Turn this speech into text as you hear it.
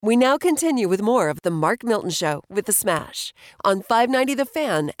We now continue with more of The Mark Milton Show with The Smash on 590 The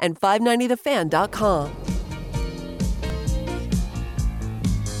Fan and 590thefan.com.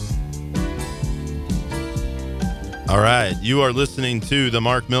 All right, you are listening to The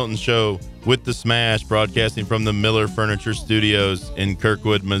Mark Milton Show with The Smash, broadcasting from the Miller Furniture Studios in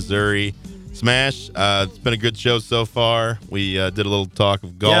Kirkwood, Missouri. Smash, it's been a good show so far. We did a little talk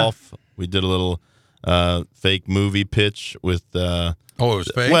of golf. Yeah. We did a little fake movie pitch with... it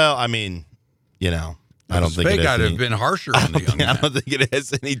was fake? Well, I mean, I don't think fake. It has I'd have been harsher on the young man. I don't think it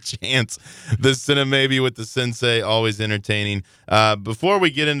has any chance. The Cinema Maybe with the Sensei, always entertaining. Before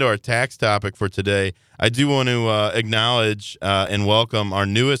we get into our tax topic for today, I do want to acknowledge and welcome our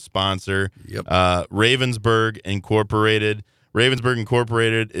newest sponsor, Ravensburg Incorporated. Ravensburg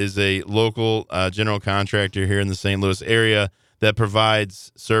Incorporated is a local general contractor here in the St. Louis area that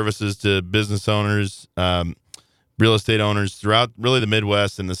provides services to business owners, real estate owners throughout really the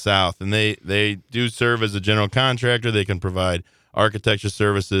Midwest and the South. And they do serve as a general contractor. They can provide architecture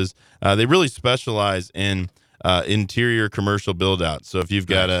services. They really specialize in interior commercial build-out. So if you've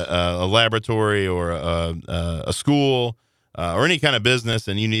got a laboratory or a school or any kind of business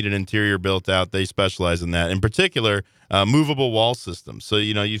and you need an interior built out, they specialize in that. In particular, movable wall systems. So,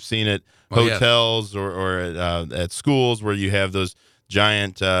 you've seen it hotels or at schools where you have those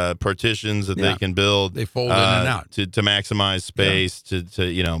giant partitions that they can build. They fold in and out to maximize space, to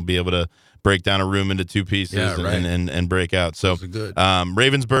be able to break down a room into two pieces and break out. So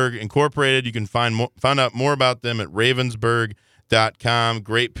Ravensburg Incorporated, you can find out more about them at ravensburg.com.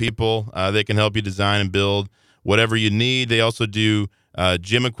 Great people. They can help you design and build whatever you need. They also do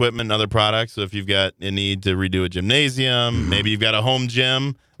gym equipment and other products. So if you've got a need to redo a gymnasium, maybe you've got a home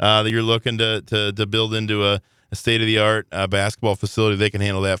gym that you're looking to build into a state-of-the-art basketball facility, they can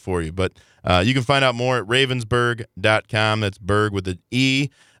handle that for you. But you can find out more at ravensburg.com. That's Berg with an E.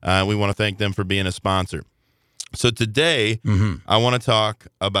 We want to thank them for being a sponsor. So today, I want to talk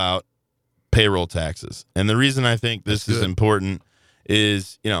about payroll taxes. And the reason I think this is important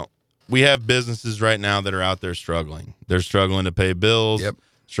is, we have businesses right now that are out there struggling. They're struggling to pay bills,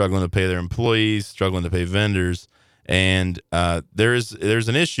 struggling to pay their employees, struggling to pay vendors. And there's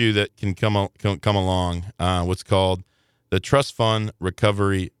an issue that can come along, what's called the trust fund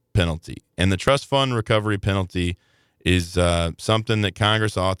recovery penalty. And the trust fund recovery penalty is something that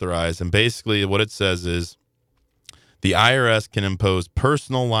Congress authorized. And basically what it says is the IRS can impose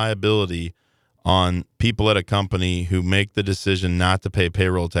personal liability on people at a company who make the decision not to pay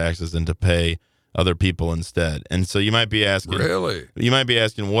payroll taxes and to pay other people instead. And so you might be asking,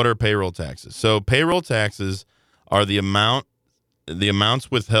 what are payroll taxes? So payroll taxes are the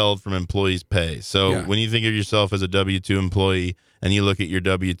amounts withheld from employees' pay. So when you think of yourself as a W-2 employee and you look at your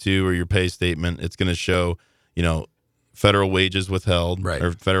W-2 or your pay statement, it's going to show, federal wages withheld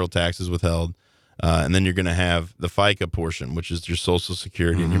or federal taxes withheld. And then you're going to have the FICA portion, which is your Social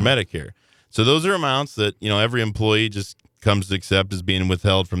Security and your Medicare. So those are amounts that, every employee just comes to accept as being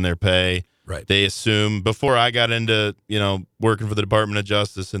withheld from their pay. Right. They assume, before I got into, working for the Department of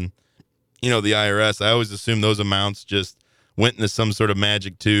Justice and the IRS, I always assumed those amounts just went into some sort of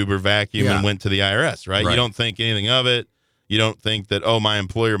magic tube or vacuum and went to the IRS, right? You don't think anything of it. You don't think that, my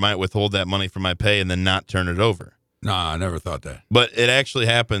employer might withhold that money from my pay and then not turn it over. No, I never thought that. But it actually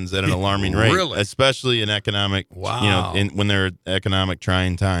happens at an alarming rate, especially in economic, Wow. When there are economic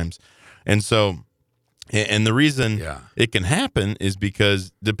trying times. And so, and the reason it can happen is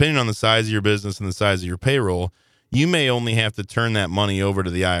because depending on the size of your business and the size of your payroll, you may only have to turn that money over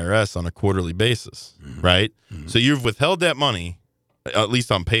to the IRS on a quarterly basis, right? So you've withheld that money, at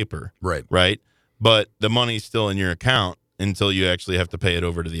least on paper, right? But the money's still in your account until you actually have to pay it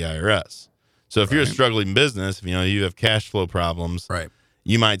over to the IRS. So if you're a struggling business, if you have cash flow problems,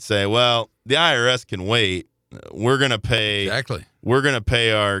 you might say, well, the IRS can wait. We're going to pay We're going to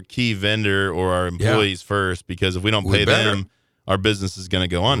pay our key vendor or our employees first, because if we don't pay them, our business is going to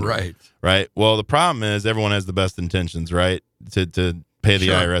go under. Right. Well, the problem is everyone has the best intentions, right, to pay the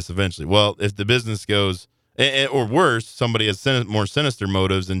IRS eventually. Well, if the business goes, or worse, somebody has more sinister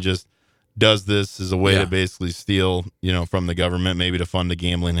motives and just does this as a way to basically steal, from the government, maybe to fund a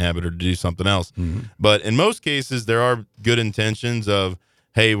gambling habit or to do something else. But in most cases, there are good intentions of,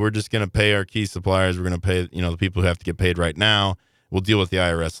 hey, we're just going to pay our key suppliers. We're going to pay, the people who have to get paid right now. We'll deal with the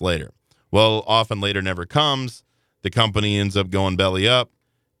IRS later. Well, often later never comes. The company ends up going belly up.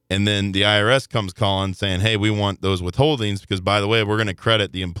 And then the IRS comes calling saying, hey, we want those withholdings because, by the way, we're going to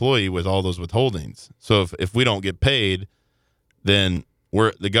credit the employee with all those withholdings. So if we don't get paid, then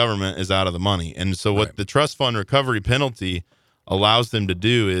the government is out of the money. And so what the trust fund recovery penalty allows them to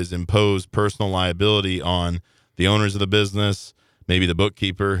do is impose personal liability on the owners of the business, maybe the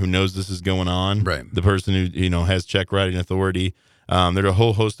bookkeeper who knows this is going on, right? The person who has check writing authority. There are a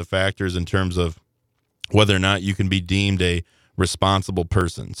whole host of factors in terms of whether or not you can be deemed a responsible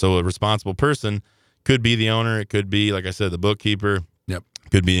person. So a responsible person could be the owner. It could be, like I said, the bookkeeper. Yep.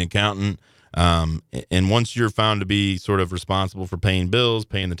 Could be an accountant. And once you're found to be sort of responsible for paying bills,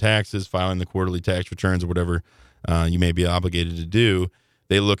 paying the taxes, filing the quarterly tax returns or whatever you may be obligated to do,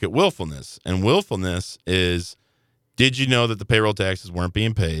 they look at willfulness. And willfulness is, did you know that the payroll taxes weren't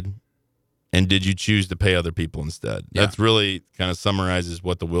being paid? And did you choose to pay other people instead? Yeah. That's really kind of summarizes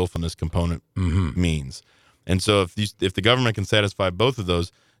what the willfulness component means. And so if the government can satisfy both of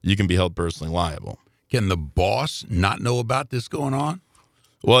those, you can be held personally liable. Can the boss not know about this going on?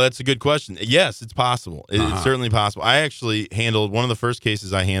 Well, that's a good question. Yes, it's possible. It's certainly possible. I actually handled one of the first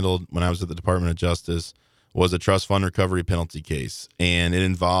cases I handled when I was at the Department of Justice was a trust fund recovery penalty case, and it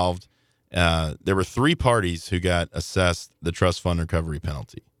involved there were 3 parties who got assessed the trust fund recovery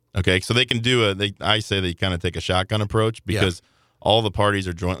penalty. Okay, so they can do I say they kind of take a shotgun approach because all the parties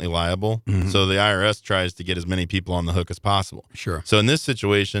are jointly liable. So the IRS tries to get as many people on the hook as possible. Sure. So in this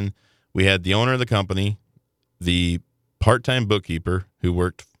situation, we had the owner of the company, the part-time bookkeeper who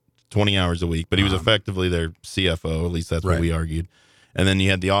worked 20 hours a week, but he was effectively their CFO, at least that's what we argued. And then you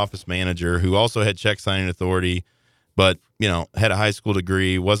had the office manager who also had check signing authority, but, had a high school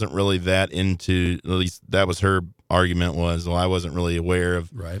degree, wasn't really that into, at least that was her argument was, well, I wasn't really aware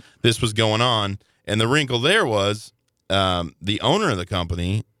of this was going on. And the wrinkle there was the owner of the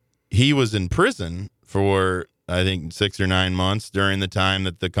company, he was in prison for, I think, 6 or 9 months during the time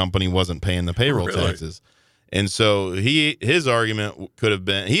that the company wasn't paying the payroll taxes. And so his argument could have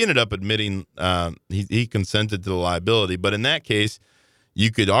been, he ended up admitting he consented to the liability. But in that case,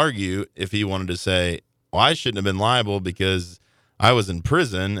 you could argue if he wanted to say, well, I shouldn't have been liable because I was in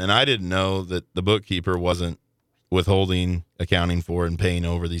prison and I didn't know that the bookkeeper wasn't withholding, accounting for, and paying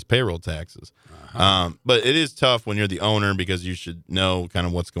over these payroll taxes. But it is tough when you're the owner because you should know kind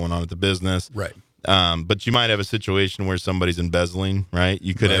of what's going on at the business. Right. But you might have a situation where somebody's embezzling, right?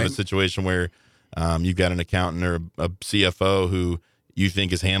 You could have a situation where you've got an accountant or a CFO who you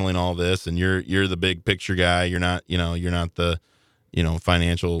think is handling all this, and you're the big picture guy. You're not the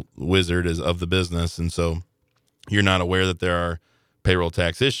financial wizard of the business, and so you're not aware that there are payroll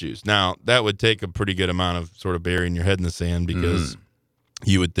tax issues. Now, that would take a pretty good amount of sort of burying your head in the sand because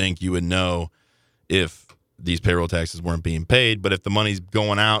you would think you would know if these payroll taxes weren't being paid, but if the money's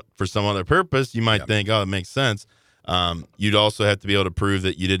going out for some other purpose, you might think, oh, it makes sense. You'd also have to be able to prove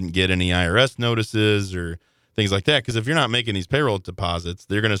that you didn't get any IRS notices or things like that, because if you're not making these payroll deposits,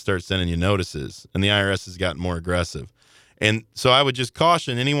 they're going to start sending you notices, and the IRS has gotten more aggressive. And so I would just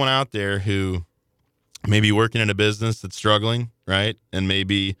caution anyone out there who may be working in a business that's struggling, right, and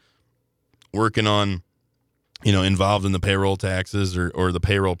maybe working on, involved in the payroll taxes or the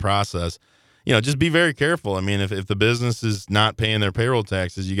payroll process, just be very careful. I mean, if the business is not paying their payroll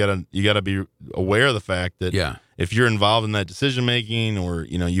taxes, you gotta be aware of the fact that if you're involved in that decision making or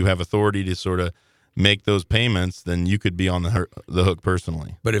you have authority to sort of make those payments, then you could be on the hook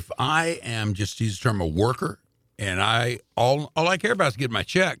personally. But if I am, just to use the term, a worker, and all I care about is getting my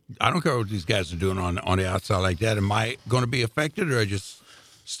check, I don't care what these guys are doing on the outside like that. Am I going to be affected, or I just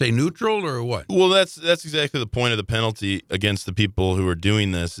stay neutral, or what? Well, that's exactly the point of the penalty against the people who are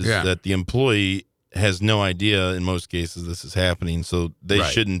doing this is that the employee has no idea in most cases this is happening, so they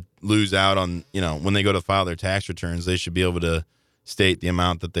shouldn't lose out on, when they go to file their tax returns, they should be able to state the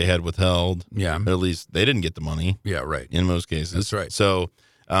amount that they had withheld. Yeah. Or at least they didn't get the money. Yeah, right. In most cases. That's right. So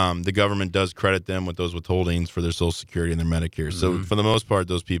the government does credit them with those withholdings for their Social Security and their Medicare. So for the most part,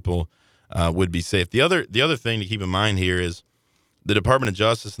 those people would be safe. The other thing to keep in mind here is the Department of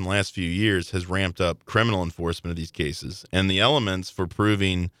Justice in the last few years has ramped up criminal enforcement of these cases, and the elements for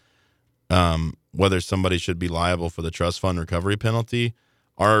proving whether somebody should be liable for the trust fund recovery penalty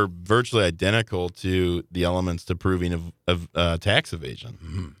are virtually identical to the elements to proving of tax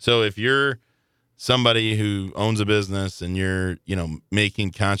evasion. So if you're somebody who owns a business and you're,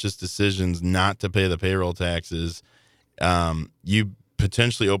 making conscious decisions not to pay the payroll taxes, you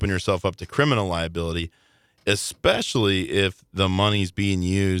potentially open yourself up to criminal liability, especially if the money's being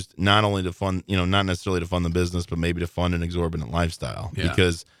used not only to fund, not necessarily to fund the business, but maybe to fund an exorbitant lifestyle. Yeah.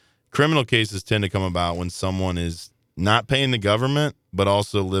 Because criminal cases tend to come about when someone is not paying the government, but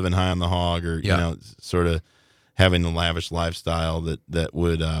also living high on the hog or, sort of having the lavish lifestyle that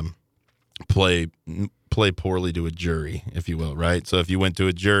would play poorly to a jury, if you will, right? So if you went to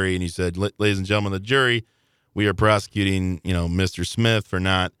a jury and you said, ladies and gentlemen of the jury, we are prosecuting, Mr. Smith for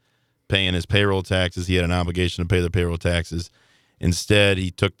not paying his payroll taxes. He had an obligation to pay the payroll taxes. Instead, he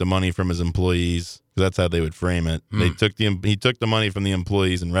took the money from his employees because that's how they would frame it. He took the money from the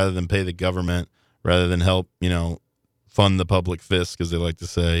employees, and rather than pay the government, rather than help, fund the public fisc, as they like to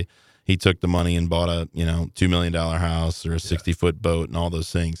say, he took the money and bought a, $2 million house or a 60-foot boat and all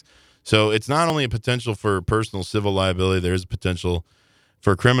those things. So it's not only a potential for personal civil liability, there's a potential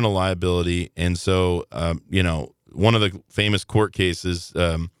for criminal liability. And so, one of the famous court cases,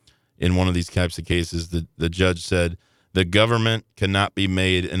 in one of these types of cases, the judge said, the government cannot be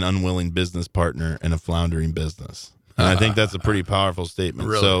made an unwilling business partner in a floundering business. And I think that's a pretty powerful statement.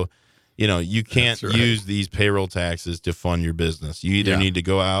 Really? So, you can't use these payroll taxes to fund your business. You either need to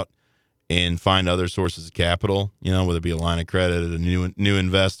go out and find other sources of capital, whether it be a line of credit, a new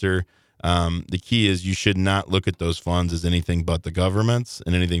investor. The key is you should not look at those funds as anything but the government's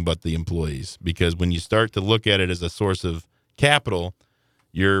and anything but the employees, because when you start to look at it as a source of capital,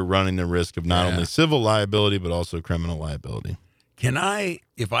 you're running the risk of not only civil liability, but also criminal liability. Can I,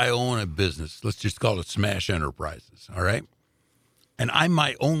 if I own a business, let's just call it Smash Enterprises, all right, and I'm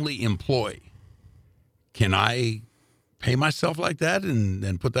my only employee, can I pay myself like that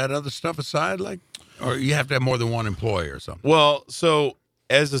and put that other stuff aside? Or you have to have more than one employee or something? Well, so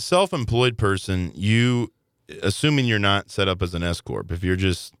as a self-employed person, assuming you're not set up as an S-Corp, if you're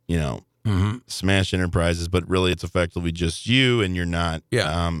just, Smash Enterprises, but really it's effectively just you and you're not,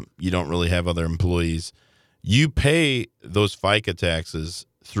 you don't really have other employees, you pay those FICA taxes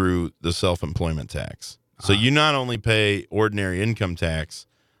through the self-employment tax. So you not only pay ordinary income tax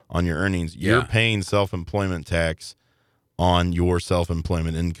on your earnings, you're paying self-employment tax on your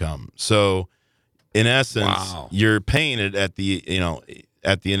self-employment income. So in essence, you're paying it at the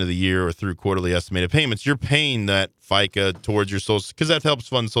end of the year or through quarterly estimated payments. You're paying that FICA towards your social, because that helps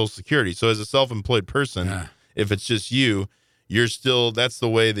fund Social Security. So as a self-employed person, if it's just you, that's the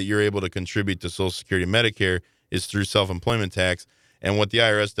way that you're able to contribute to Social Security and Medicare is through self-employment tax. And what the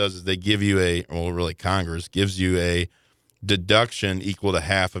IRS does is they give you Congress gives you a deduction equal to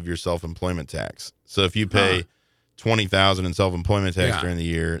half of your self-employment tax. So if you pay $20,000 in self-employment tax during the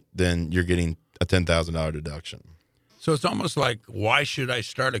year, then you're getting a $10,000 deduction. So it's almost like, why should I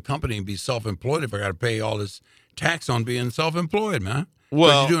start a company and be self-employed if I got to pay all this tax on being self-employed, man?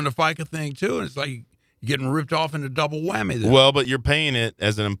 Well, you're doing the FICA thing too, and it's like you're getting ripped off into double whammy there. Well, but you're paying it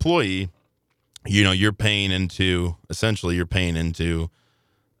as an employee. You're paying into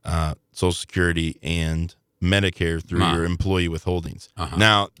Social Security and Medicare through your employee withholdings.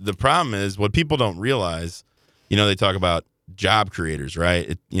 Now, the problem is what people don't realize. They talk about job creators,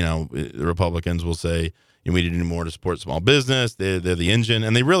 right? The Republicans will say, we need to do more to support small business. They're the engine,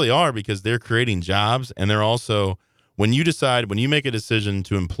 and they really are, because they're creating jobs, and they're also, when you make a decision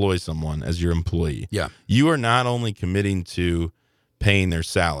to employ someone as your employee, you are not only committing to paying their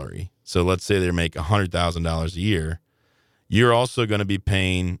salary. So let's say they make $100,000 a year. You're also going to be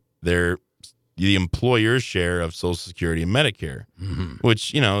paying the employer's share of Social Security and Medicare,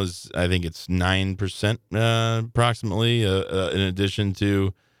 which, is, I think it's 9% approximately, in addition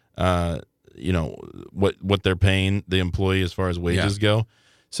to, what they're paying the employee as far as wages go.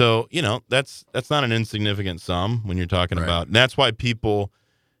 So, that's not an insignificant sum when you're talking about, and that's why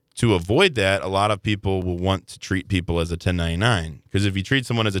to avoid that, a lot of people will want to treat people as a 1099, because if you treat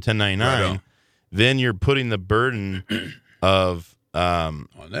someone as a 1099, then you're putting the burden of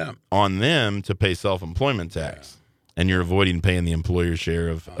on them to pay self-employment tax, and you're avoiding paying the employer share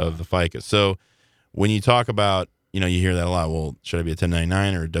of the FICA. So when you talk about, you hear that a lot. Well, should I be a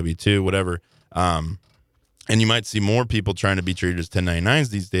 1099 or a W-2, whatever? And you might see more people trying to be treated as 1099s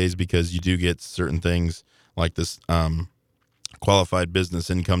these days, because you do get certain things like this qualified business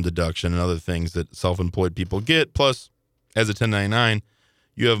income deduction and other things that self-employed people get. Plus, as a 1099,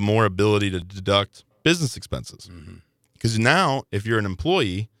 you have more ability to deduct business expenses. Because now, if you're an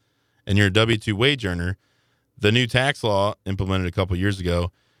employee and you're a W-2 wage earner, the new tax law implemented a couple years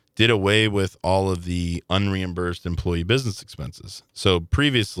ago did away with all of the unreimbursed employee business expenses. So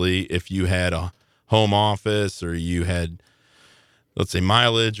previously, if you had a home office or you had, let's say,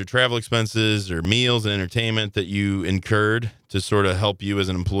 mileage or travel expenses or meals and entertainment that you incurred to sort of help you as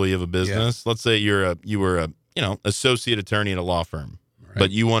an employee of a business, let's say you were a associate attorney at a law firm,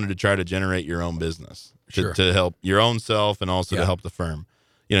 but you wanted to try to generate your own business to help your own self and also to help the firm.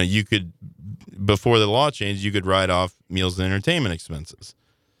 You could, before the law changed, you could write off meals and entertainment expenses.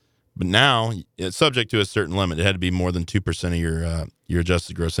 But now it's subject to a certain limit. It had to be more than 2% of your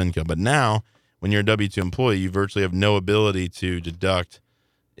adjusted gross income. But now, when you're a W-2 employee, you virtually have no ability to deduct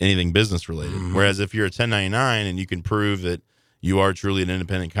anything business related. Whereas if you're a 1099 and you can prove that you are truly an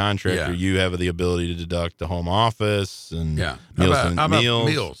independent contractor. You have the ability to deduct the home office and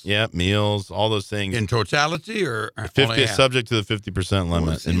meals. Yeah, meals, all those things. In totality, or 50 subject to the 50%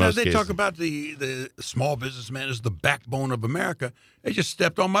 limit in most cases. They talk about the small businessman as the backbone of America. They just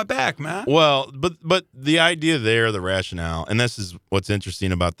stepped on my back, man. Well, but the idea there, the rationale, and this is what's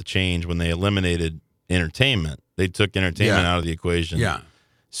interesting about the change when they eliminated entertainment. They took entertainment out of the equation. Yeah.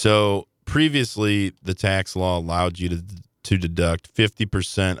 So previously, the tax law allowed you to deduct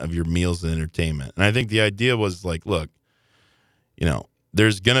 50% of your meals and entertainment. And I think the idea was like, look,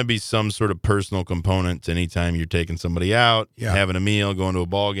 there's going to be some sort of personal component to anytime you're taking somebody out, having a meal, going to a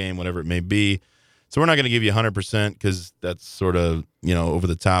ball game, whatever it may be. So we're not going to give you 100% because that's sort of, over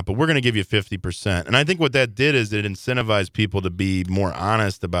the top, but we're going to give you 50%. And I think what that did is it incentivized people to be more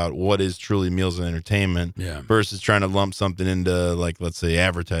honest about what is truly meals and entertainment versus trying to lump something into, like, let's say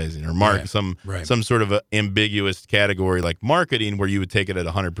advertising or some sort of a ambiguous category like marketing where you would take it at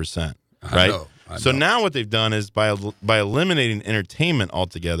 100%. Right. So now what they've done is by eliminating entertainment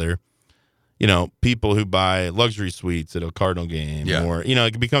altogether, people who buy luxury suites at a Cardinal game or,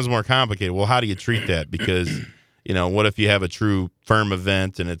 it becomes more complicated. Well, how do you treat that? Because, what if you have a true firm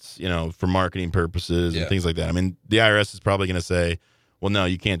event and it's, for marketing purposes and things like that? I mean, the IRS is probably going to say, well, no,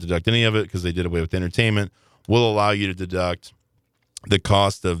 you can't deduct any of it because they did away with entertainment. We'll allow you to deduct the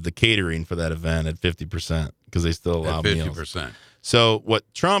cost of the catering for that event at 50% because they still allow 50%. Meals. So what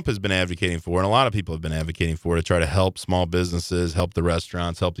Trump has been advocating for, and a lot of people have been advocating for to try to help small businesses, help the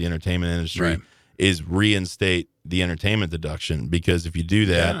restaurants, help the entertainment industry, is reinstate the entertainment deduction. Because if you do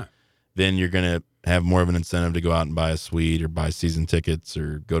that, then you're going to have more of an incentive to go out and buy a suite or buy season tickets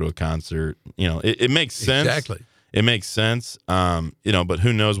or go to a concert. It makes sense. Exactly. It makes sense. But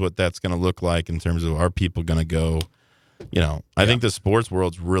who knows what that's going to look like in terms of are people going to go, I think the sports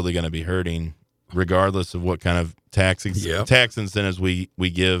world's really going to be hurting regardless of what kind of tax incentives we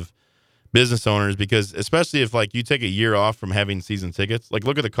give business owners, because especially if like you take a year off from having season tickets, like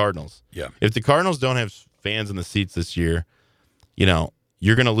look at the Cardinals. Yeah. If the Cardinals don't have fans in the seats this year,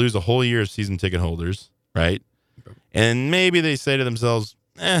 you're going to lose a whole year of season ticket holders, right? And maybe they say to themselves,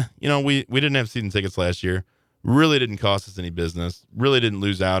 we didn't have season tickets last year. Really didn't cost us any business. Really didn't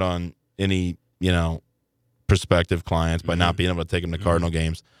lose out on any, prospective clients by not being able to take them to Cardinal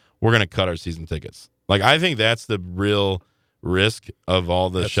games. We're going to cut our season tickets. Like, I think that's the real risk of all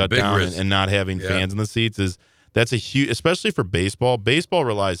the shutdown and not having fans in the seats is that's a huge, especially for baseball. Baseball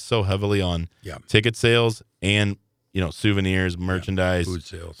relies so heavily on ticket sales and, souvenirs, merchandise,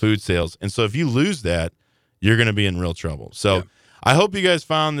 food sales. And so if you lose that, you're going to be in real trouble. So I hope you guys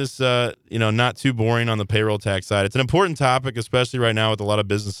found this, not too boring on the payroll tax side. It's an important topic, especially right now with a lot of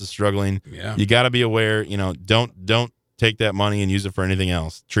businesses struggling. Yeah. You got to be aware, don't take that money and use it for anything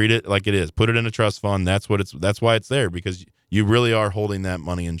else. Treat it like it is. Put it in a trust fund. That's why it's there, because you really are holding that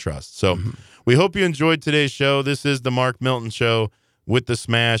money in trust. So we hope you enjoyed today's show. This is the Mark Milton Show with the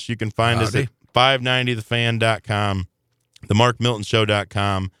Smash. You can find us at 590thefan.com,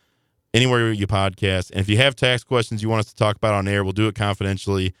 themarkmiltonshow.com, anywhere you podcast. And if you have tax questions you want us to talk about on air, we'll do it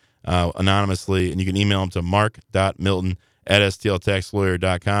confidentially, anonymously, and you can email them to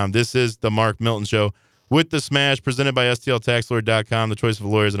mark.milton@stltaxlawyer.com. This is the Mark Milton Show with the Smash, presented by STLTaxLawyer.com. The choice of a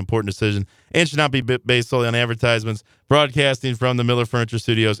lawyer is an important decision and should not be based solely on advertisements. Broadcasting from the Miller Furniture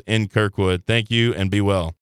Studios in Kirkwood. Thank you and be well.